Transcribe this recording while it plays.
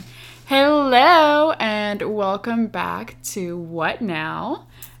Hello and welcome back to What Now?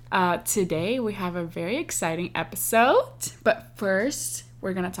 Today we have a very exciting episode, but first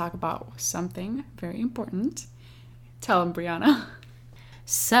we're going to talk about something very important. Tell them, Brianna.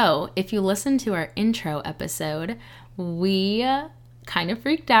 So, if you listen to our intro episode, we kind of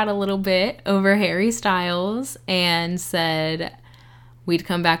freaked out a little bit over Harry Styles and said we'd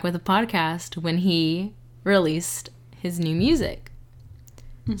come back with a podcast when he released his new music.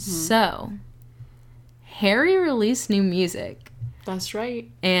 Mm-hmm. So, Harry released new music. That's right.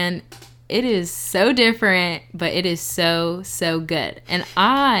 And it is so different, but it is so, so good. And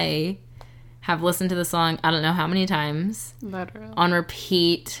I have listened to the song I don't know how many times. Literally. On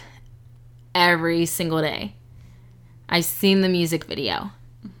repeat every single day. I've seen the music video.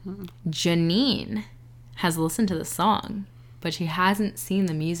 Mm-hmm. Janine has listened to the song, but she hasn't seen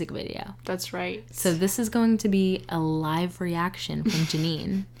the music video. That's right. So this is going to be a live reaction from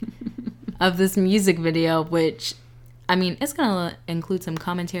Janine of this music video, which, I mean, it's going to include some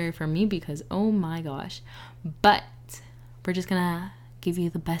commentary from me because, oh my gosh. But we're just going to give you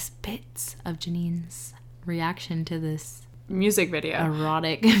the best bits of Janine's reaction to this music video.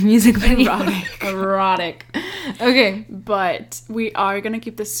 Erotic music video. Erotic. Okay. But we are going to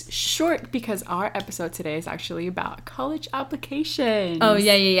keep this short because our episode today is actually about college applications. Oh,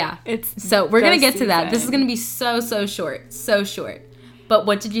 yeah. So we're going to get to that. This is going to be so short. So short. But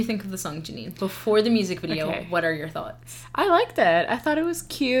what did you think of the song, Janine? Before the music video, okay. What are your thoughts? I liked it. I thought it was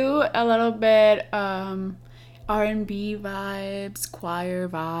cute. A little bit R&B vibes, choir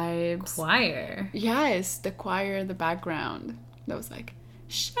vibes. Choir? Yes, the choir in the background. That was like,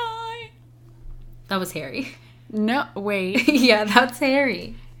 shine. That was Harry. No, wait. Yeah, that's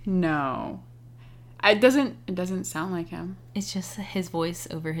Harry. No. It doesn't sound like him. It's just his voice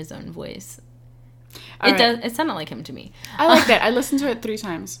over his own voice. It sounded like him to me. I like that. I listened to it 3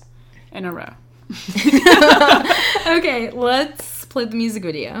 times in a row. Okay, let's play the music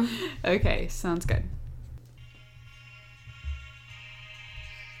video. Okay, sounds good.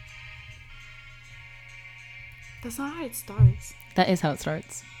 That's not how it starts. That is how it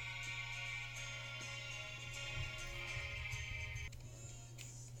starts.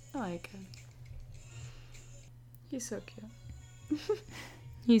 I like him. He's so cute.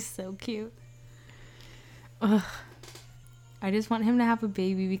 He's so cute. Ugh. I just want him to have a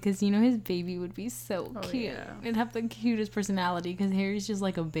baby because, you know, his baby would be so cute. Yeah. It'd have the cutest personality because Harry's just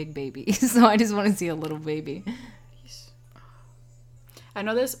like a big baby. So I just want to see a little baby. I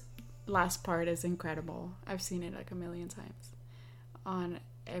know this last part is incredible. I've seen it like a million times on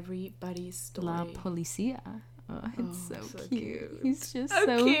everybody's story. La Policia. Oh, it's so cute. He's just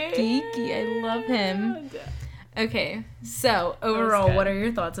so geeky. I love him. Okay, so overall, what are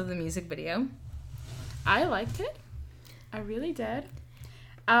your thoughts of the music video? I liked it. I really did.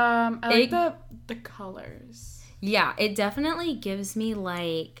 I like the colors. Yeah, it definitely gives me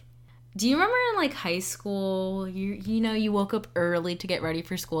like. Do you remember in like high school, you woke up early to get ready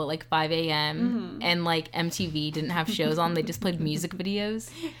for school at like 5 a.m. Mm-hmm. and like MTV didn't have shows on, they just played music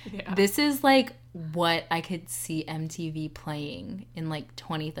videos? Yeah. This is like what I could see MTV playing in like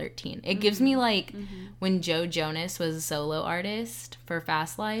 2013. It gives me like when Joe Jonas was a solo artist for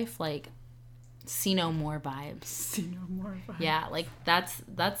Fast Life, like See No More vibes. See No More vibes. Yeah, like that's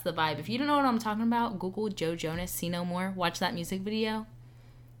the vibe. If you don't know what I'm talking about, Google Joe Jonas, See No More, watch that music video.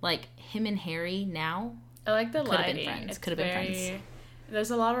 Like, him and Harry now. I like the lighting. Could have been friends.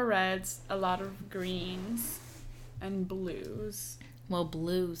 There's a lot of reds, a lot of greens, and blues. Well,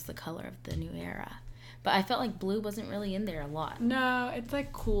 blue's the color of the new era. But I felt like blue wasn't really in there a lot. No, it's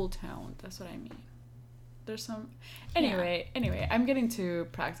like cool tone. That's what I mean. There's some... Anyway, I'm getting too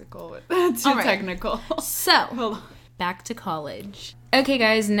practical. Technical. So, back to college. Okay,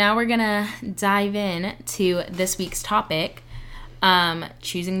 guys, now we're gonna dive in to this week's topic.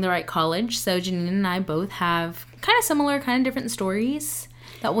 Choosing the right college. So Janine and I both have kind of similar, kind of different stories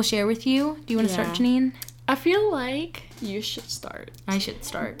that we'll share with you. Do you want to start, Janine? I feel like you should start. I should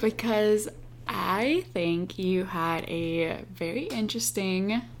start. Because I think you had a very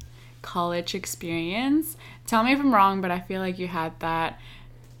interesting college experience. Tell me if I'm wrong, but I feel like you had that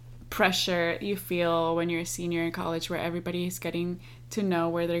pressure you feel when you're a senior in college where everybody's getting to know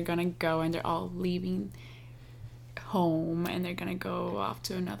where they're going to go and they're all leaving home and they're gonna go off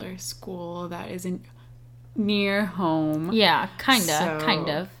to another school that isn't near home. Yeah, kind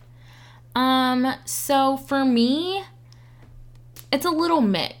of. So for me, it's a little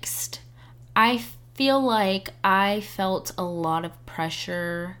mixed. I feel like I felt a lot of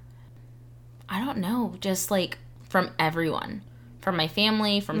pressure. I don't know, just like from everyone, from my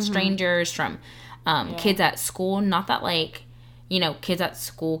family, from strangers, from kids at school. Not that like kids at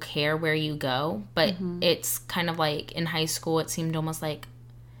school care where you go, but it's kind of like in high school, it seemed almost like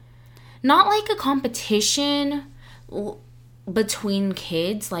not like a competition between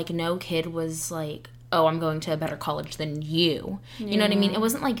kids. Like, no kid was like, oh, I'm going to a better college than you. You know what I mean? It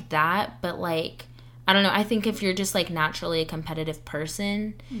wasn't like that, but like, I don't know. I think if you're just like naturally a competitive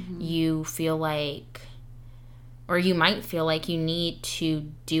person, you feel like, or you might feel like you need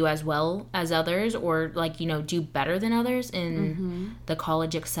to do as well as others, or like, do better than others in the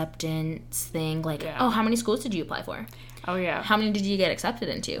college acceptance thing. Like, oh, how many schools did you apply for? Oh, yeah. How many did you get accepted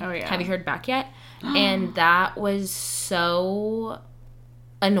into? Oh, yeah. Have you heard back yet? And that was so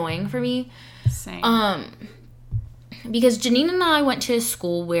annoying for me. Same. Because Janine and I went to a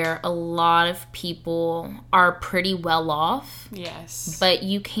school where a lot of people are pretty well off. Yes. But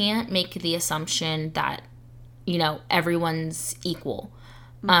you can't make the assumption that, everyone's equal.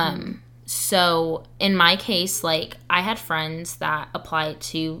 So in my case, like, I had friends that applied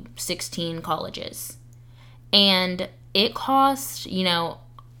to 16 colleges. And it cost,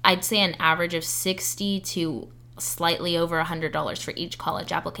 I'd say an average of $60 to slightly over $100 for each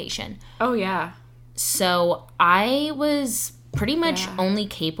college application. Oh, yeah. So I was pretty much only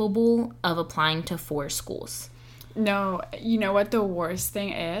capable of applying to 4 schools. No, you know what the worst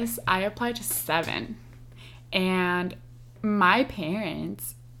thing is? I applied to 7. And my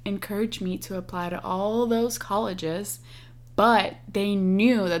parents encouraged me to apply to all those colleges, but they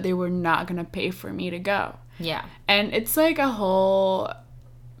knew that they were not going to pay for me to go. Yeah. And it's like a whole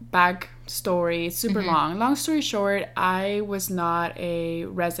backstory. It's super long. Long story short, I was not a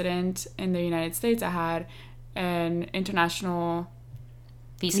resident in the United States. I had an international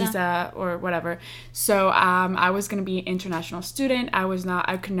visa or whatever. So I was going to be an international student.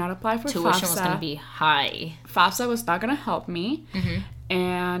 I could not apply for FAFSA. Tuition was going to be high. FAFSA was not going to help me.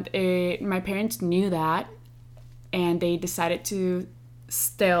 And my parents knew that. And they decided to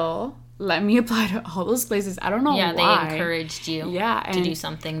still let me apply to all those places. I don't know why. Yeah, they encouraged you to do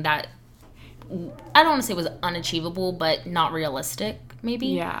something that I don't want to say was unachievable, but not realistic, maybe.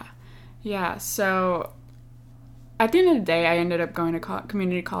 Yeah. So at the end of the day, I ended up going to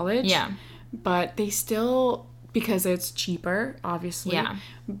community college. Yeah. But they still, because it's cheaper, obviously. Yeah.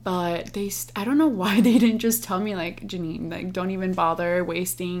 But I don't know why they didn't just tell me, like, Janine, like, don't even bother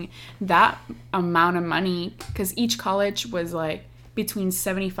wasting that amount of money. Because each college was, like, between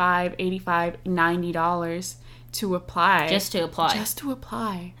 $75, $85, $90 to apply. Just to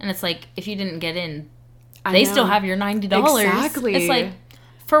apply. And it's like, if you didn't get in, they still have your $90. Exactly. It's like,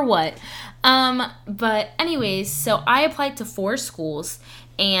 for what? But anyways, so I applied to 4 schools,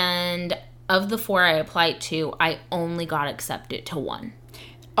 and of the 4 I applied to, I only got accepted to 1.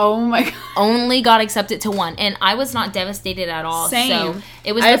 Oh my god. Only got accepted to 1, and I was not devastated at all. Same. So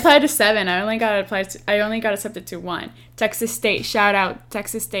it was I applied to 7. I only got accepted to 1. Texas State. Shout out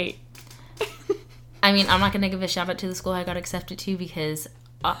Texas State. I mean, I'm not going to give a shout out to the school I got accepted to because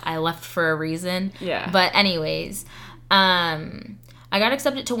I left for a reason. Yeah. But anyways, I got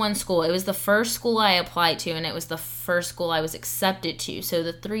accepted to 1 school. It was the first school I applied to, and it was the first school I was accepted to. So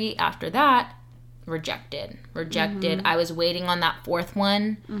the 3 after that, rejected. I was waiting on that 4th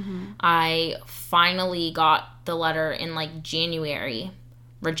one. I finally got the letter in like January,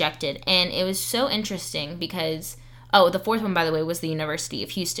 rejected. And it was so interesting because the 4th one, by the way, was the University of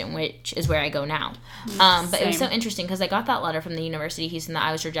Houston, which is where I go now. But it was so interesting because I got that letter from the University of Houston that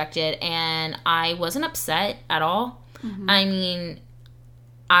I was rejected, and I wasn't upset at all. I mean,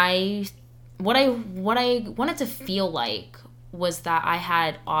 what I wanted to feel like was that I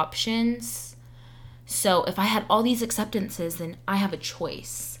had options. So if I had all these acceptances, then I have a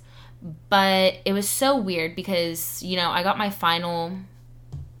choice. But it was so weird because, I got my final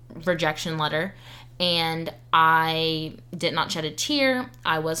rejection letter, and I did not shed a tear.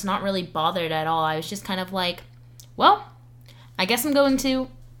 I was not really bothered at all. I was just kind of like, well, I guess I'm going to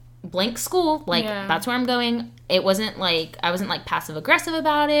blank school. Like, that's where I'm going. It wasn't like, I wasn't like passive aggressive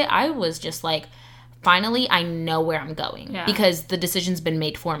about it. I was just like, finally, I know where I'm going because the decision's been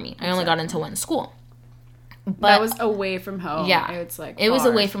made for me. I only got into 1 school. But that was away from home. Yeah. It's like it was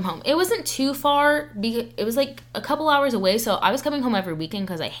away from home. It wasn't too far. It was like a couple hours away. So I was coming home every weekend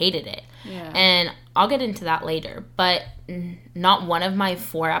because I hated it. Yeah. And I'll get into that later. But not one of my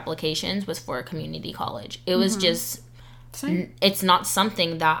 4 applications was for a community college. It was just, it's not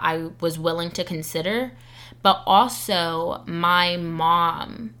something that I was willing to consider. But also my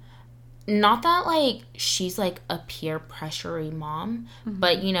mom, not that like she's like a peer pressury mom,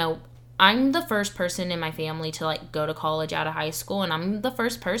 but I'm the first person in my family to like go to college out of high school, and I'm the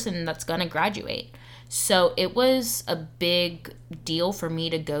first person that's gonna graduate. So it was a big deal for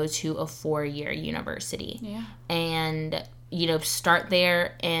me to go to a 4-year university. Yeah. And start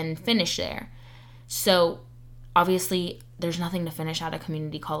there and finish there. So obviously there's nothing to finish at a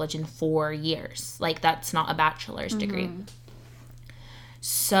community college in 4 years. Like, that's not a bachelor's degree.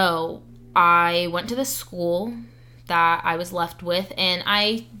 So I went to the school that I was left with, and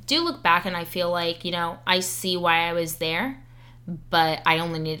I do look back and I feel like, I see why I was there, but I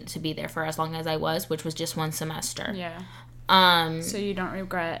only needed to be there for as long as I was, which was just 1 semester. Yeah. So you don't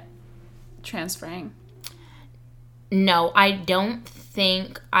regret transferring? No, I don't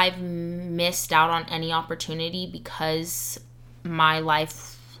think I've missed out on any opportunity because my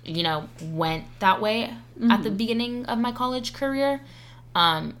life, went that way at the beginning of my college career.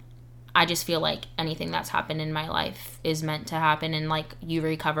 I just feel like anything that's happened in my life is meant to happen, and like, you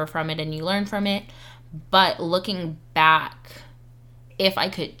recover from it and you learn from it. But looking back, if I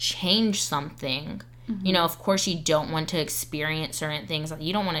could change something, of course you don't want to experience certain things.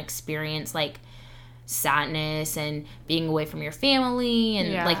 You don't want to experience like sadness and being away from your family,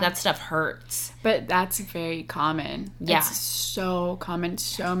 and like, that stuff hurts. But that's very common. Yeah. It's so common.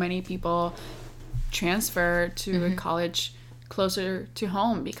 So many people transfer to a college closer to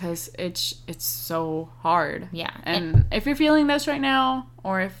home because it's so hard. Yeah. And if you're feeling this right now,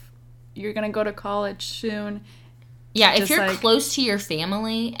 or if you're gonna go to college soon, if you're close to your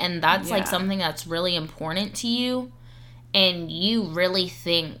family and that's like something that's really important to you, and you really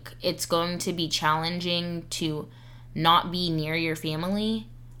think it's going to be challenging to not be near your family,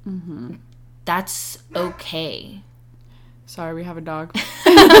 that's okay. Sorry, we have a dog.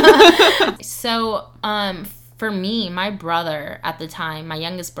 So, for me, my brother at the time, my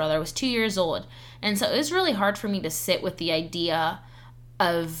youngest brother, was 2 years old. And so it was really hard for me to sit with the idea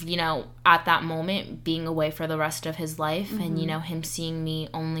of, at that moment being away for the rest of his life, and, him seeing me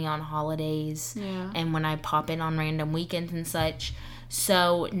only on holidays and when I pop in on random weekends and such.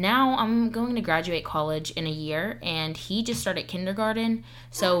 So now I'm going to graduate college in a year, and he just started kindergarten.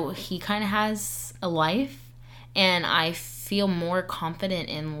 So he kind of has a life, and I feel more confident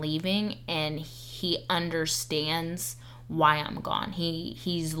in leaving, and he understands why I'm gone.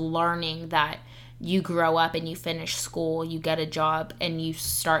 He's learning that you grow up and you finish school, you get a job, and you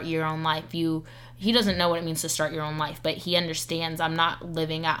start your own life. He doesn't know what it means to start your own life, but he understands I'm not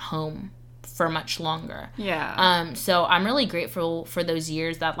living at home for much longer. Yeah. So I'm really grateful for those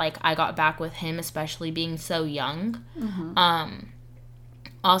years that like I got back with him, especially being so young.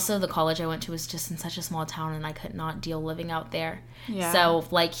 Also, the college I went to was just in such a small town, and I could not deal living out there. Yeah. So,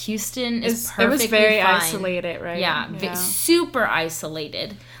 like, Houston is perfectly fine. It was very isolated, right? Yeah. Super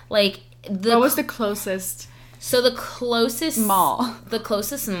isolated. Like, what was the closest? So, the closest mall. The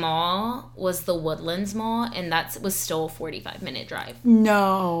closest mall was the Woodlands Mall, and that was still a 45-minute drive.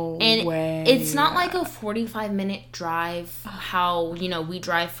 No and way. It's not like a 45-minute drive how, we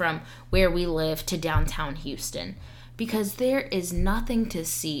drive from where we live to downtown Houston. Because there is nothing to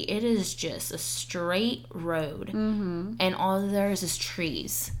see. It is just a straight road. And all there is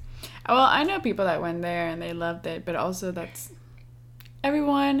trees. Well, I know people that went there and they loved it. But also that's...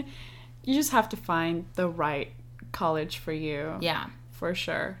 Everyone... You just have to find the right college for you. Yeah. For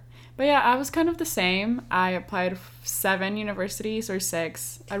sure. But yeah, I was kind of the same. I applied 7 universities or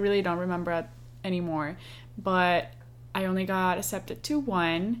 6. I really don't remember anymore. But I only got accepted to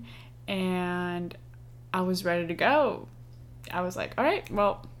 1. And... I was ready to go. I was like, all right,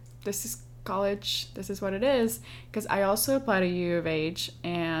 well, this is college. This is what it is. Because I also applied to U of H,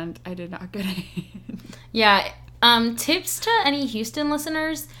 and I did not get in. Yeah. Tips to any Houston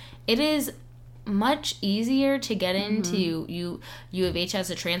listeners, it is much easier to get into U of H as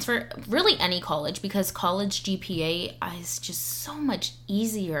a transfer. Really any college, because college GPA is just so much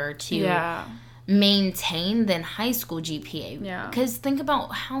easier to... maintain than high school GPA. Yeah. Because think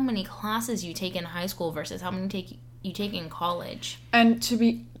about how many classes you take in high school versus how many you take in college. And to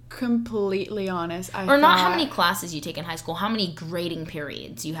be completely honest, not how many classes you take in high school, how many grading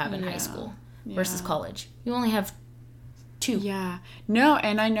periods you have in high school versus college. You only have 2. Yeah. No,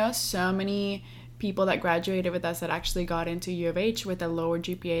 and I know so many people that graduated with us that actually got into U of H with a lower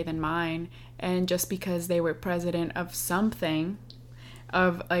GPA than mine, and just because they were president of something,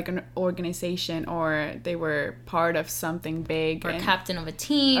 of like an organization, or they were part of something big, or captain of a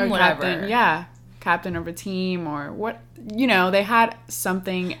team, or whatever. Captain of a team, or what, they had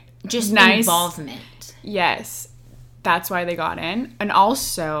something just nice involvement. Yes, that's why they got in. And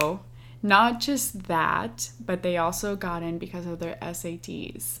also, not just that, but they also got in because of their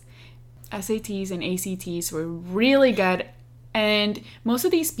SATs and ACTs were really good. And most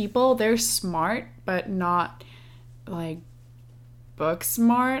of these people, they're smart, but not like book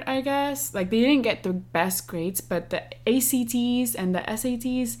smart, I guess. Like, they didn't get the best grades, but the ACTs and the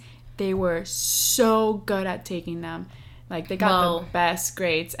SATs, they were so good at taking them. Like, they got the best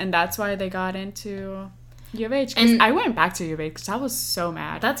grades, and that's why they got into U of H. And I went back to U of H because I was so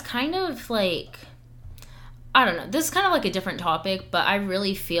mad. That's kind of like, I don't know. This is kind of like a different topic, but I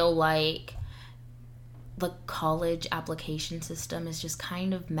really feel like the college application system is just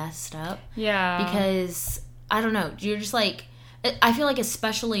kind of messed up. Yeah. Because, I don't know, you're just like, I feel like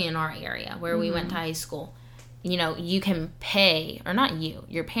especially in our area where we went to high school, you know, you can pay, or not you,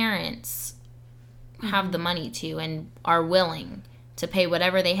 your parents have the money to and are willing to pay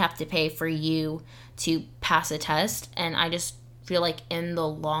whatever they have to pay for you to pass a test. And I just feel like in the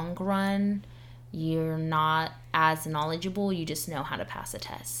long run, you're not as knowledgeable. You just know how to pass a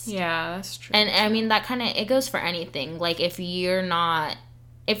test. Yeah, that's true. And I mean, that kind of, it goes for anything. Like, if you're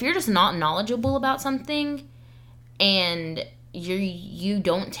just not knowledgeable about something and you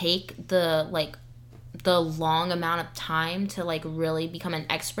don't take the long amount of time to, like, really become an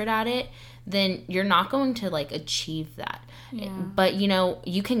expert at it, then you're not going to, like, achieve that. Yeah. But, you know,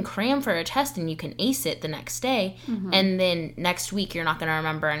 you can cram for a test and you can ace it the next day, and then next week you're not going to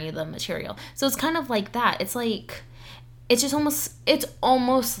remember any of the material. So it's kind of like that. It's like, it's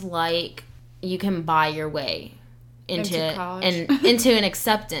almost like you can buy your way into an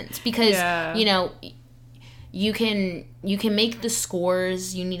acceptance, because, you know, you can make the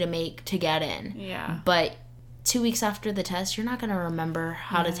scores you need to make to get in. Yeah. But 2 weeks after the test, you're not going to remember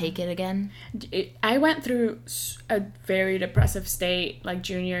how to take it again. I went through a very depressive state, like,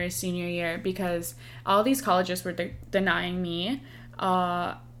 junior, senior year, because all these colleges were denying me.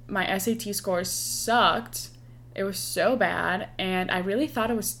 My SAT scores sucked. It was so bad, and I really thought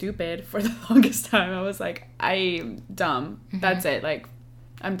I was stupid for the longest time. I was like, I'm dumb. That's it. Like,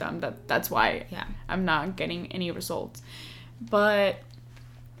 I'm dumb. That's why I'm not getting any results. But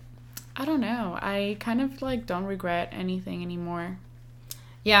I don't know. I kind of, like, don't regret anything anymore.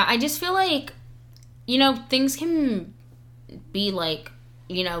 Yeah, I just feel like, you know, things can be, like,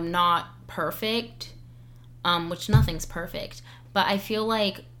 you know, not perfect, which nothing's perfect. But I feel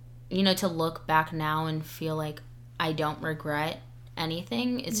like, you know, to look back now and feel like I don't regret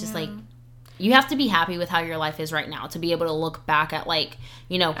anything, it's just, like, you have to be happy with how your life is right now to be able to look back at, like,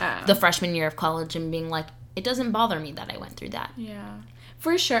 you know, the freshman year of college and being like, it doesn't bother me that I went through that. Yeah.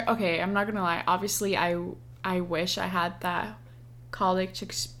 For sure. Okay, I'm not gonna lie. Obviously, I wish I had that college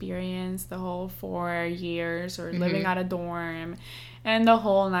experience, the whole 4 years, or living at a dorm, and the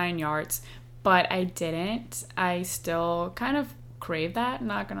whole 9 yards. But I didn't. I still kind of crave that,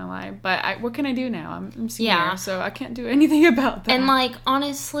 not gonna lie. But what can I do now? I'm senior, so I can't do anything about that. And, like,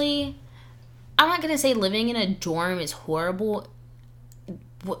 honestly, I'm not gonna say living in a dorm is horrible.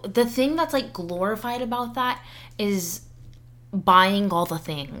 The thing that's, like, glorified about that is buying all the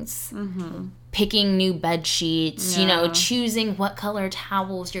things, picking new bed sheets, you know, choosing what color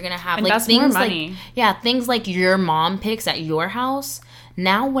towels you're gonna have. And like, that's things more money. Things like your mom picks at your house.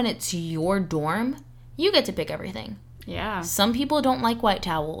 Now, when it's your dorm, you get to pick everything. Yeah. Some people don't like white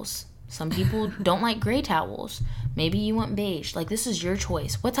towels. Some people don't like gray towels. Maybe you want beige. Like, this is your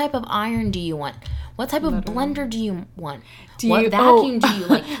choice. What type of iron do you want? What type of blender do you want? What vacuum do you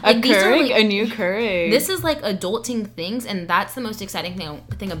like? A Keurig, a new Keurig. This is, like, adulting things, and that's the most exciting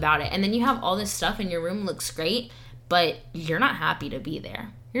thing about it. And then you have all this stuff, and your room looks great, but you're not happy to be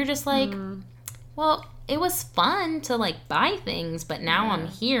there. You're just like, well, it was fun to, like, buy things, but now I'm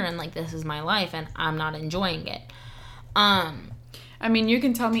here, and, like, this is my life, and I'm not enjoying it. I mean, you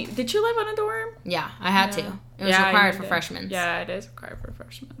can tell me, did you live on a dorm? Yeah, I had to. It was required for freshmen. Yeah, it is required for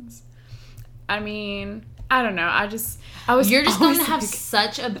freshmen. I mean, I don't know. You're just going to have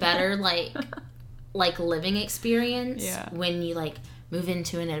such a better, like living experience when you, like, move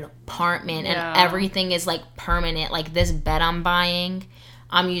into an apartment and everything is, like, permanent. Like, this bed I'm buying,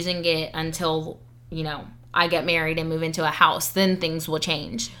 I'm using it until, you know, I get married and move into a house. Then things will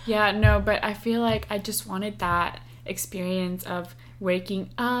change. Yeah, no, but I feel like I just wanted that experience of waking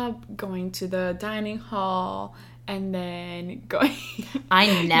up, going to the dining hall, and then going.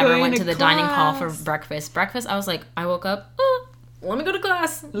 I never went to the dining hall for breakfast. Breakfast, I was like, I woke up, let me go to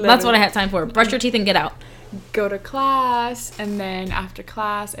class. Literally. That's what I had time for. Brush your teeth and get out. Go to class, and then after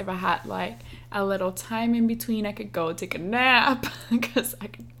class, if I had, like, a little time in between, I could go take a nap because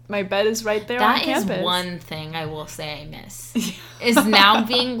my bed is right there on campus. That is one thing I will say I miss. Is now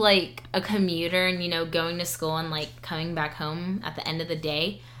being, like, a commuter and, you know, going to school and, like, coming back home at the end of the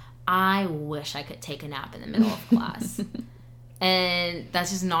day. I wish I could take a nap in the middle of class. And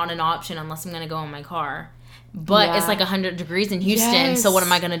that's just not an option unless I'm going to go in my car. But it's like 100 degrees in Houston, so what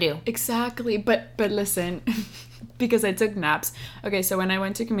am I going to do? Exactly. But listen, because I took naps. Okay, so when I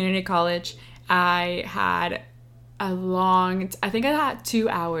went to community college, I had I think I had 2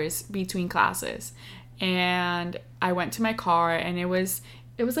 hours between classes. And I went to my car, and it was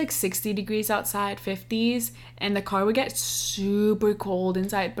like 60 degrees outside, 50s, and the car would get super cold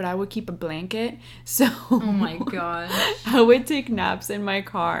inside, but I would keep a blanket. So Oh my gosh. I would take naps in my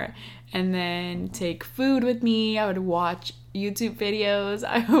car and then take food with me. I would watch YouTube videos.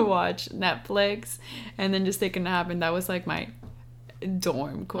 I would watch Netflix and then just take a nap. And that was like my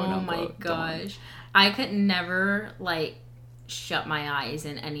dorm, quote unquote. Oh my gosh. I could never, like, shut my eyes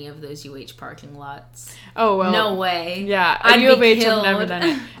in any of those UH parking lots. Oh, well. No way. Yeah. At U of H, I've never done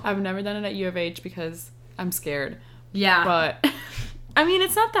it. I've never done it at U of H because I'm scared. Yeah. But, I mean,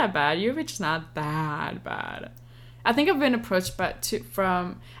 it's not that bad. U of H is not that bad. I think I've been approached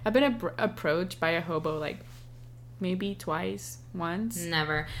approached by a hobo, like, maybe once.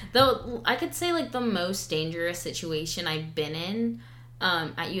 Never. Though, I could say, like, the most dangerous situation I've been in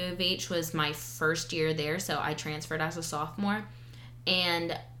at U of H was my first year there, so I transferred as a sophomore,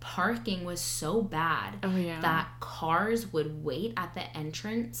 and parking was so bad that cars would wait at the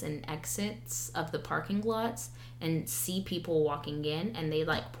entrance and exits of the parking lots and see people walking in, and they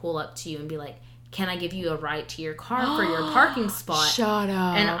like pull up to you and be like, can I give you a ride to your car for your parking spot? Shut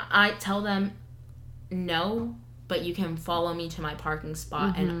up. And I tell them, no, but you can follow me to my parking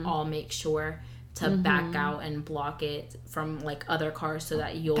spot, and I'll make sure to back out and block it from like other cars so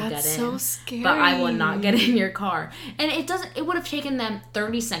that you'll get in. That's so scary. But I will not get in your car. And it would have taken them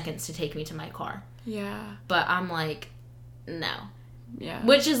 30 seconds to take me to my car. Yeah. But I'm like, no. Yeah.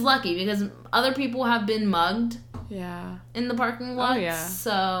 Which is lucky because other people have been mugged. Yeah. In the parking lot. Oh yeah.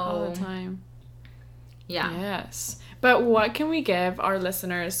 So all the time. Yeah. Yes. But what can we give our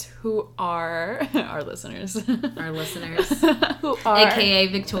listeners who are our listeners? Our listeners. Who are AKA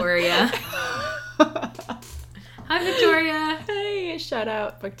Victoria. Hi, Victoria. Hey, shout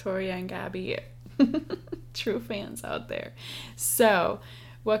out Victoria and Gabby. True fans out there. So,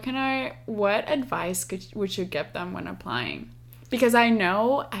 what advice would you give them when applying? Because I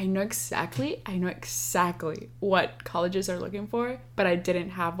know exactly what colleges are looking for, but I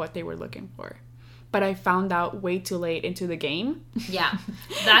didn't have what they were looking for. But I found out way too late into the game. Yeah.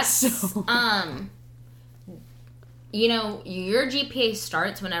 That's you know, your GPA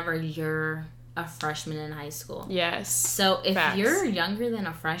starts whenever you're a freshman in high school. Yes. So if Facts. you're younger than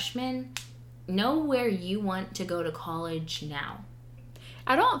a freshman, know where you want to go to college now.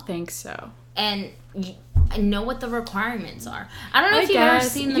 I don't think so. And know what the requirements are. I don't know if you've ever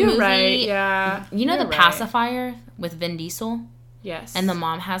seen the you're movie. Right, yeah. You know you're The right. Pacifier with Vin Diesel? Yes. And the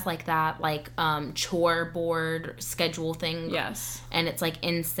mom has like that chore board schedule thing. Yes. And it's like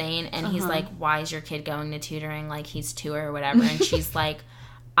insane. And he's like, why is your kid going to tutoring? Like he's 2 or whatever. And she's like,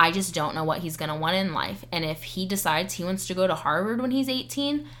 I just don't know what he's going to want in life. And if he decides he wants to go to Harvard when he's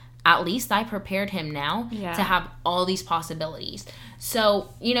 18, at least I prepared him now to have all these possibilities.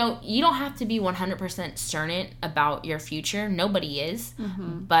 So, you know, you don't have to be 100% certain about your future. Nobody is.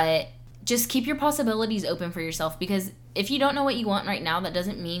 But just keep your possibilities open for yourself, because if you don't know what you want right now, that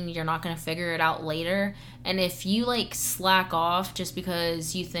doesn't mean you're not going to figure it out later. And if you like slack off just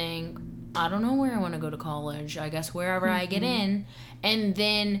because you think, I don't know where I want to go to college, I guess wherever I get in, and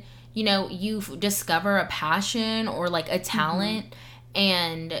then, you know, you discover a passion or like a talent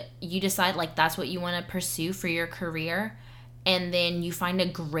and you decide like that's what you want to pursue for your career, and then you find a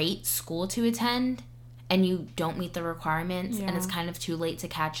great school to attend and you don't meet the requirements and it's kind of too late to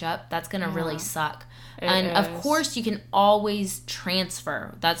catch up, that's going to really suck. Of course, you can always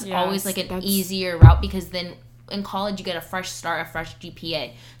transfer. That's always like an easier route, because then in college you get a fresh start, a fresh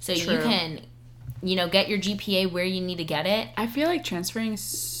GPA. So you can, you know, get your GPA where you need to get it. I feel like transferring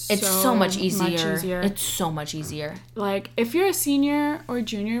is so much easier. It's so much easier. Like, if you're a senior or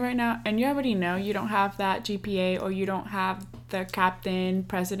junior right now and you already know you don't have that GPA, or you don't have the captain,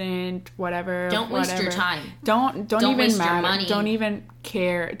 president, whatever. Don't waste your time. Don't even waste matter. your money. Don't even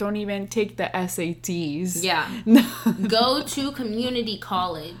care. Don't even take the SATs. Yeah. Go to community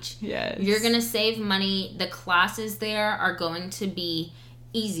college. Yes. You're going to save money. The classes there are going to be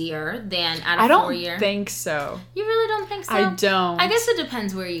easier than at a 4-year. I don't think so. You really don't think so? I don't. I guess it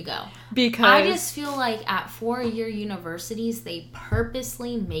depends where you go. Because I just feel like at 4-year universities, they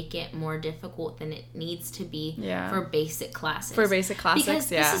purposely make it more difficult than it needs to be for basic classes. Because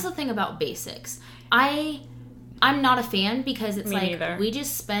this is the thing about basics. I'm not a fan, because it's neither. We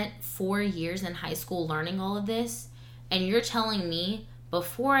just spent 4 years in high school learning all of this, and you're telling me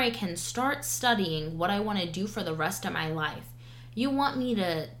before I can start studying what I want to do for the rest of my life, you want me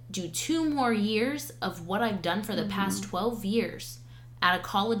to do 2 more years of what I've done for the past 12 years at a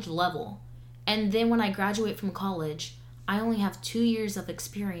college level. And then when I graduate from college, I only have 2 years of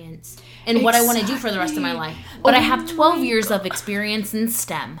experience in what I want to do for the rest of my life. But I have 12 years of experience in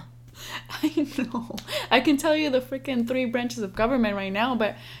STEM. I know. I can tell you the freaking 3 branches of government right now,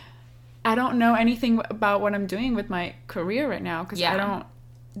 but I don't know anything about what I'm doing with my career right now because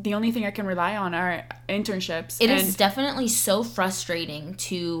the only thing I can rely on are internships. It is definitely so frustrating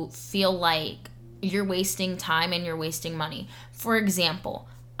to feel like you're wasting time and you're wasting money. For example,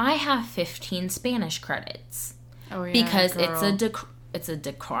 I have 15 Spanish credits. Oh, yeah, because girl. it's a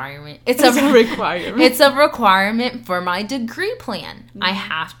requirement. It's a requirement. It's a requirement for my degree plan. Mm-hmm. I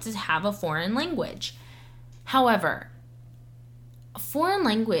have to have a foreign language. However, a foreign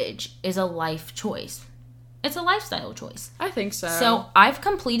language is a life choice. It's a lifestyle choice. I think so. So I've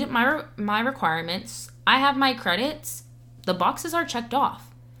completed my requirements. I have my credits. The boxes are checked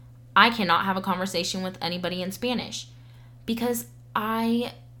off. I cannot have a conversation with anybody in Spanish because I'm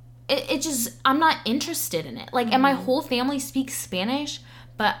not interested in it. Like, and my whole family speaks Spanish,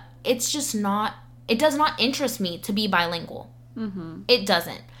 but it's just not, it does not interest me to be bilingual. Mm-hmm. It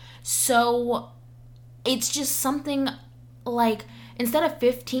doesn't. So it's just something like, instead of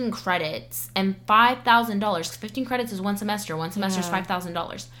 15 credits and $5,000, 15 credits is one semester is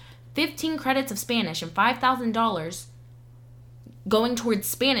 $5,000. 15 credits of Spanish and $5,000 going towards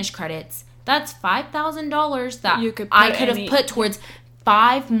Spanish credits, that's $5,000 that I could have put towards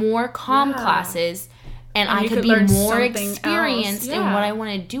 5 more classes, and I could be more experienced in what I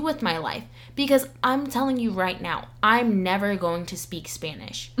want to do with my life. Because I'm telling you right now, I'm never going to speak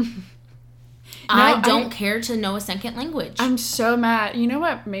Spanish. I don't care to know a second language. I'm so mad. You know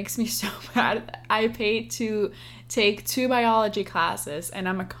what makes me so mad? I paid to take 2 biology classes, and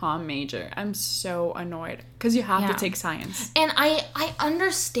I'm a comm major. I'm so annoyed because you have to take science. And I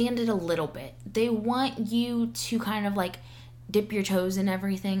understand it a little bit. They want you to kind of like dip your toes in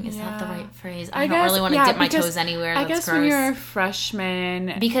everything. Is that the right phrase? I don't really want to dip my toes anywhere. That's gross. When you're a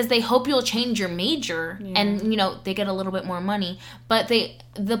freshman, because they hope you'll change your major, and they get a little bit more money. But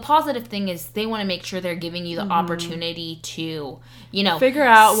the positive thing is they want to make sure they're giving you the opportunity to figure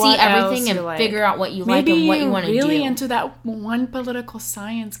out see everything and figure out what you like and what you want to do. Really into that one political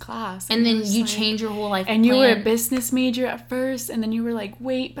science class, and then you change your whole life. And you were a business major at first, and then you were like,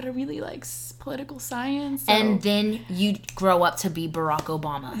 wait, but I really like political science. So. And then you grow up to be Barack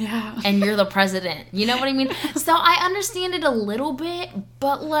Obama. Yeah. And you're the president. You know what I mean? So I understand it a little bit,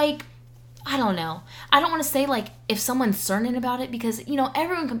 but like, I don't know. I don't want to say like if someone's certain about it because,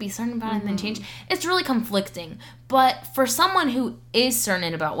 everyone can be certain about it and then change. It's really conflicting. But for someone who is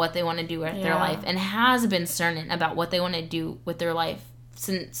certain about what they want to do with their life and has been certain about what they want to do with their life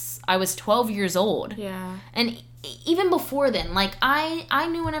since I was 12 years old. Yeah. And even before then, like I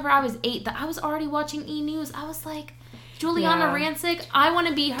knew whenever I was 8 that I was already watching E! News. I was like, Juliana Rancic, I want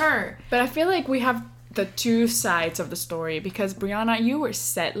to be her. But I feel like we have the 2 sides of the story because Brianna, you were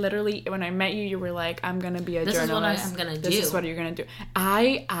set literally when I met you. You were like, I'm gonna be a journalist. This is what I'm gonna do. This is what you're gonna do.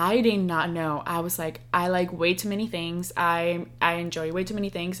 I did not know. I was like, I like way too many things. I enjoy way too many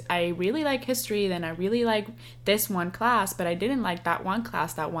things. I really like history. Then I really like this one class, but I didn't like that one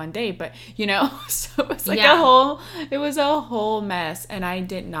class that one day. But so it was like it was a whole mess, and I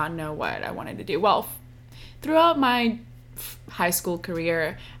did not know what I wanted to do. Well, throughout my high school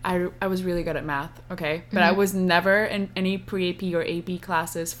career, I was really good at math, okay? But I was never in any pre-AP or AP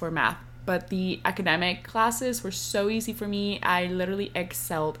classes for math. But the academic classes were so easy for me. I literally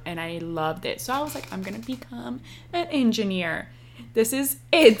excelled, and I loved it. So I was like, I'm going to become an engineer. This is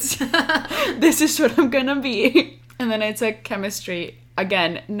it. This is what I'm going to be. And then I took chemistry.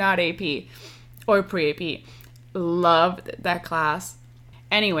 Again, not AP or pre-AP. Loved that class.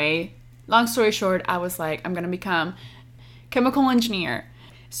 Anyway, long story short, I was like, I'm going to become chemical engineer.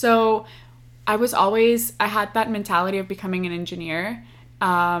 So I had that mentality of becoming an engineer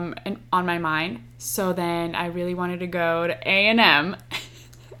and on my mind. So then I really wanted to go to A&M. And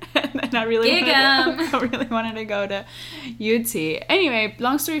then I really wanted to go to UT. Anyway,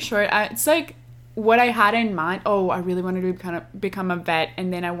 long story short, it's like what I had in mind. Oh, I really wanted to become a vet.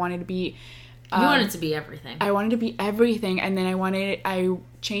 And then I wanted to be... you wanted to be everything. I wanted to be everything. And then I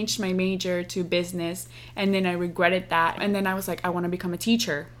changed my major to business. And then I regretted that. And then I was like, I want to become a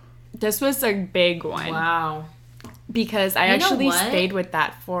teacher. This was a big one. Wow. Because I actually stayed with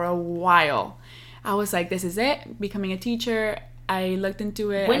that for a while. I was like, this is it. Becoming a teacher. I looked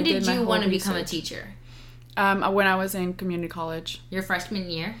into it. When did you want to become a teacher? When I was in community college. Your freshman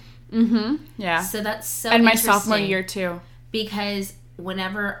year? Mm-hmm. Yeah. So that's so and my interesting. sophomore year too. Because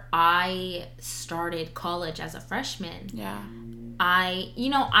whenever I started college as a freshman, I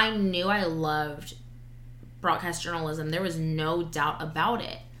knew I loved broadcast journalism. There was no doubt about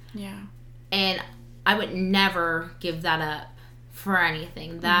it. Yeah. And I would never give that up for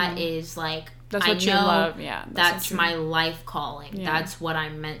anything. That is like, that's what you love. Yeah. That's my life calling. Yeah. That's what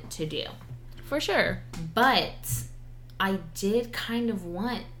I'm meant to do. For sure. But I did kind of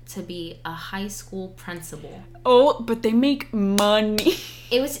want to be a high school principal. Oh, but they make money.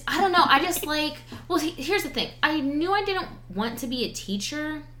 It was, I don't know. I just like, well, here's the thing. I knew I didn't want to be a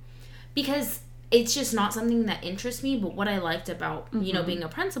teacher because it's just not something that interests me. But what I liked about, you know, being a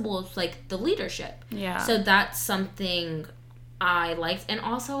principal is like the leadership. Yeah. So that's something I liked. And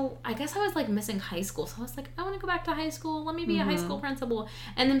also, I guess I was like missing high school. So I was like, I want to go back to high school. Let me be a high school principal.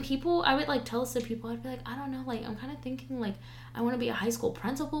 And then I would like tell this to people. I'd be like, I don't know. Like, I'm kind of thinking like, I want to be a high school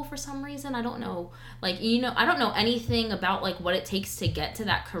principal for some reason. I don't know. Like, you know, I don't know anything about like what it takes to get to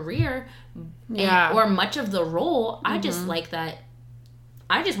that career or much of the role. I just like that.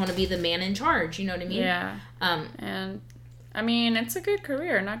 I just want to be the man in charge. You know what I mean? Yeah. And I mean, it's a good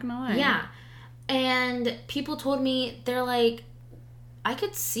career. Not gonna lie. Yeah. And people told me, they're like, I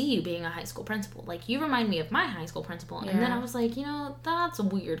could see you being a high school principal. Like, you remind me of my high school principal. Yeah. And then I was like, you know, that's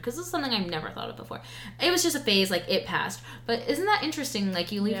weird. Because this is something I've never thought of before. It was just a phase. Like, it passed. But isn't that interesting?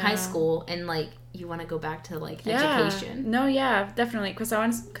 Like, you leave high school and, like, you want to go back to, like, education. No, yeah, definitely.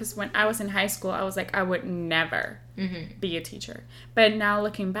 Because when I was in high school, I was like, I would never be a teacher. But now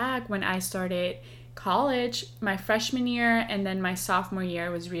looking back, when I started college, my freshman year and then my sophomore year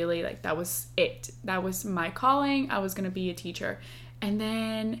was really, like, that was it. That was my calling. I was going to be a teacher. And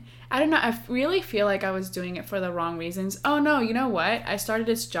then, I don't know, I really feel like I was doing it for the wrong reasons. Oh, no, you know what? I started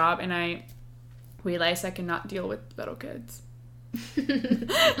this job and I realized I cannot deal with little kids.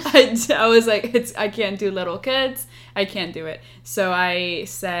 I was like, I can't do little kids. I can't do it. So I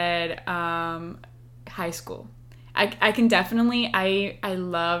said high school. I can definitely, I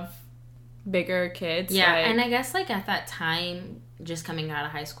love bigger kids. Yeah, and I guess, like, at that time, just coming out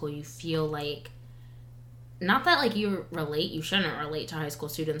of high school, you feel like, not that, like, you shouldn't relate to high school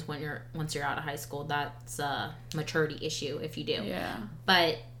students once you're out of high school. That's a maturity issue if you do. Yeah.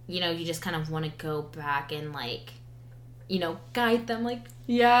 But, you know, you just kind of want to go back and, like, you know, guide them, like,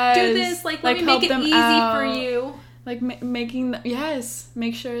 yes, do this, like let me make it easy for you. Like,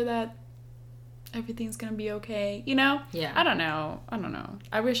 make sure that everything's gonna be okay, you know? Yeah. I don't know.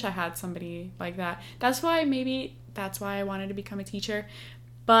 I wish I had somebody like that. That's why I wanted to become a teacher.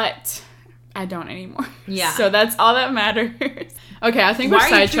 But I don't anymore. Yeah. So that's all that matters. Okay, I think we're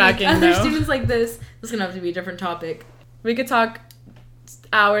sidetracking other students like this. This is gonna have to be a different topic. We could talk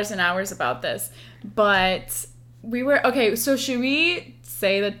hours and hours about this. But so should we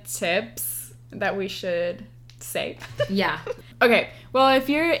say the tips that we should say? Yeah. Okay, well, if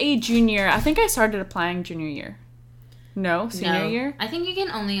you're a junior, I think I started applying junior year. No, senior year? I think you can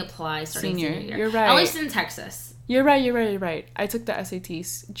only apply starting senior year. You're right. At least in Texas. You're right. I took the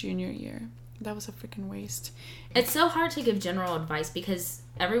SATs junior year. That was a freaking waste. It's so hard to give general advice because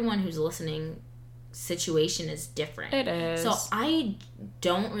everyone who's listening situation is different. It is. So I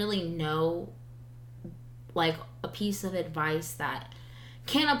don't really know, like, a piece of advice that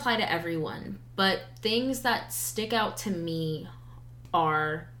can apply to everyone. But things that stick out to me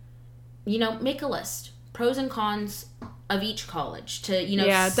are, you know, make a list. Pros and cons of each college to, you know,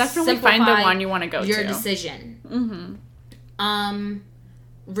 definitely find the one you want to go to. Your decision.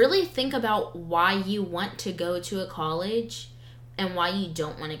 Really think about why you want to go to a college and why you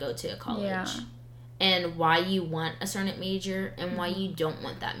don't want to go to a college. Yeah. And why you want a certain major and why you don't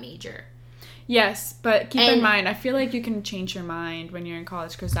want that major. Yes, but keep in mind, I feel like you can change your mind when you're in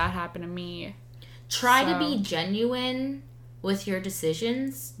college because that happened to me. Try to be genuine with your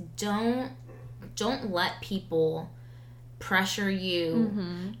decisions. Don't let don't pressure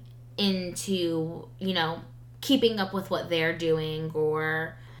you into, you know, keeping up with what they're doing,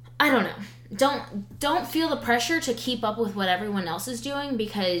 or I don't know. Don't feel the pressure to keep up with what everyone else is doing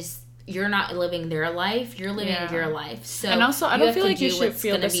because you're not living their life. You're living your life. So, and also, I don't feel like you should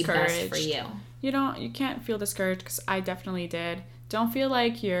feel discouraged. Be best for you. You can't feel discouraged because I definitely did. Don't feel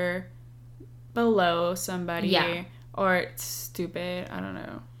like you're below somebody or stupid. I don't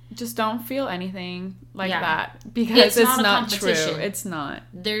know. Just don't feel anything like that because it's not true. It's not.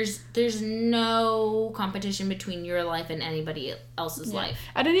 There's no competition between your life and anybody else's life.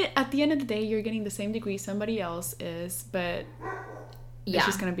 At the end of the day, you're getting the same degree somebody else is, but it's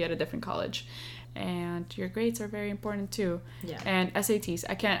just going to be at a different college. And your grades are very important too. Yeah. And SATs,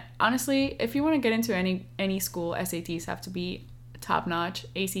 I can't honestly. If you want to get into any school, SATs have to be top notch.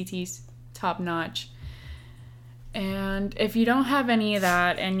 ACTs top notch. And if you don't have any of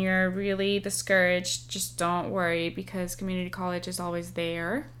that and you're really discouraged, just don't worry because community college is always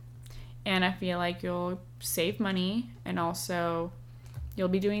there. And I feel like you'll save money and also you'll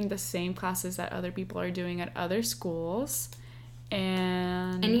be doing the same classes that other people are doing at other schools.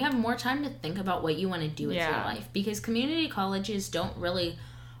 And you have more time to think about what you want to do with your life, because community colleges don't really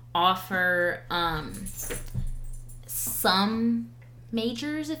offer some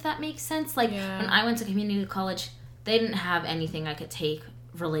majors, if that makes sense. Like when I went to community college, they didn't have anything I could take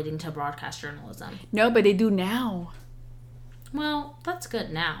relating to broadcast journalism. No, but they do now. Well, that's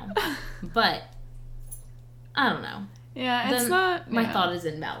good now. But I don't know. Yeah, it's not... My thought is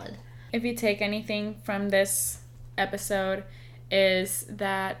invalid. If you take anything from this episode, is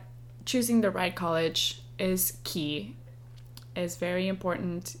that choosing the right college is key. Is very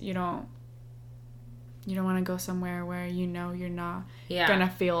important. You don't want to go somewhere where you know you're not gonna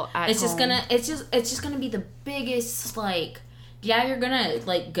feel at home. It's just gonna be the biggest, like, you're gonna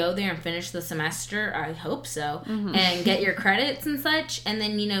like go there and finish the semester, I hope so, and get your credits and such, and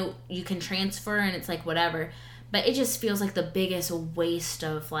then you can transfer and it's like whatever. But it just feels like the biggest waste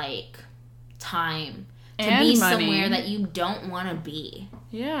of like time to be money somewhere that you don't want to be.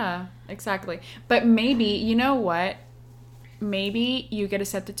 Yeah, exactly. But maybe, you know what? Maybe you get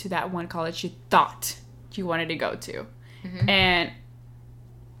accepted to that one college you thought you wanted to go to. And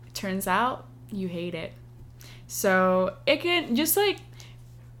it turns out you hate it. So it can just like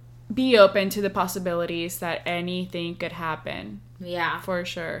be open to the possibilities that anything could happen. Yeah. For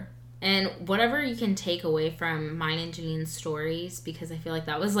sure. And whatever you can take away from mine and Janine's stories, because I feel like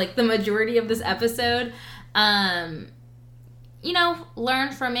that was like the majority of this episode, learn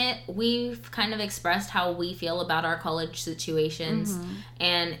from it. We've kind of expressed how we feel about our college situations.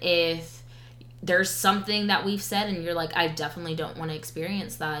 And if there's something that we've said and you're like, I definitely don't want to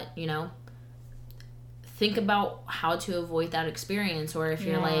experience that, think about how to avoid that experience. Or if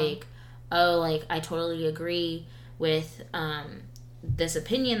you're like, oh, like, I totally agree with this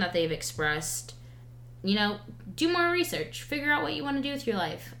opinion that they've expressed, do more research, figure out what you want to do with your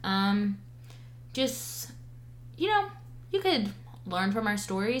life. You could learn from our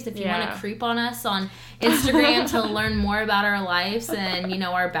stories. If you want to creep on us on Instagram to learn more about our lives and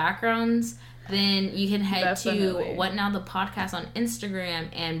our backgrounds, then you can head to What Now the Podcast on Instagram,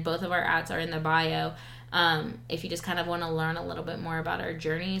 and both of our ads are in the bio. If you just kind of want to learn a little bit more about our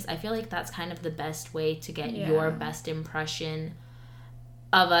journeys, I feel like that's kind of the best way to get your best impression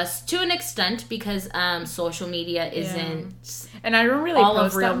of us, to an extent, because social media isn't and I don't really all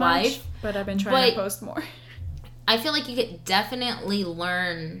post of real that much, life, but I've been trying to post more. I feel like you could definitely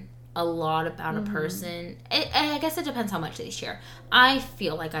learn a lot about a person. I guess it depends how much they share. I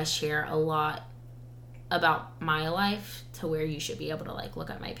feel like I share a lot about my life to where you should be able to like look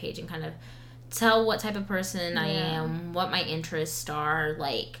at my page and kind of tell what type of person I am, what my interests are,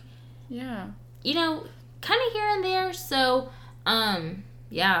 like, kind of here and there. So,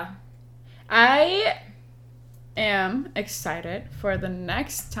 I am excited for the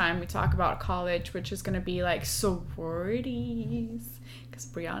next time we talk about college, which is going to be like sororities, because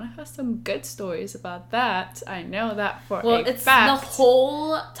Brianna has some good stories about that. I know that for a fact. The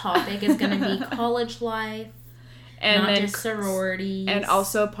whole topic is going to be college life, and not just sororities, and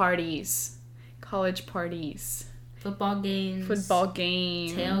also parties, college parties. Football games,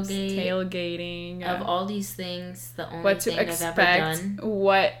 tailgating, of all these things. The only thing I've ever done.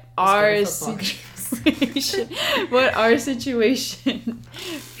 What our situation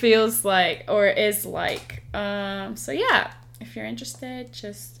feels like or is like. So yeah, if you're interested,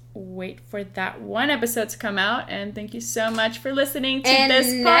 just wait for that one episode to come out. And thank you so much for listening to this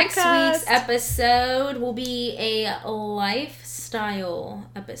podcast. Next week's episode will be a lifestyle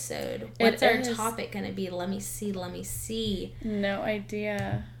episode. What's our topic going to be? Let me see. No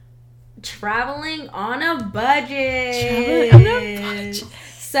idea. Traveling on a budget.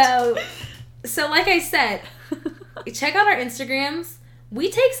 So like I said, check out our Instagrams. We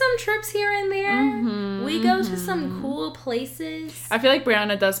take some trips here and there. We go to some cool places. I feel like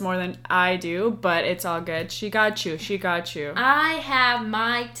Brianna does more than I do, but it's all good. She got you. I have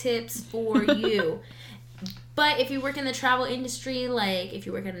my tips for you. But if you work in the travel industry, like if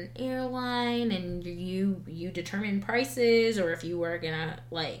you work at an airline and you determine prices, or if you work in a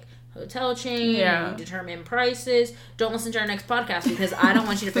like hotel chain and you determine prices, don't listen to our next podcast, because I don't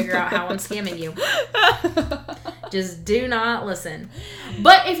want you to figure out how I'm scamming you. Just do not listen.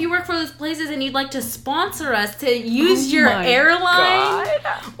 But if you work for those places and you'd like to sponsor us to use your airline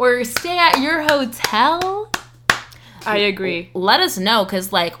or stay at your hotel, I agree. Let us know,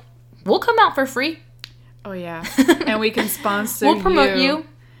 because like we'll come out for free. Oh yeah. And we can sponsor you. We'll promote you.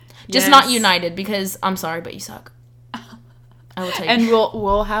 Just not United, because I'm sorry, but you suck. I will tell you. And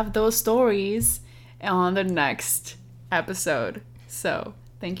we'll have those stories on the next episode. So,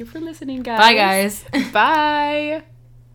 thank you for listening, guys. Bye, guys. Bye.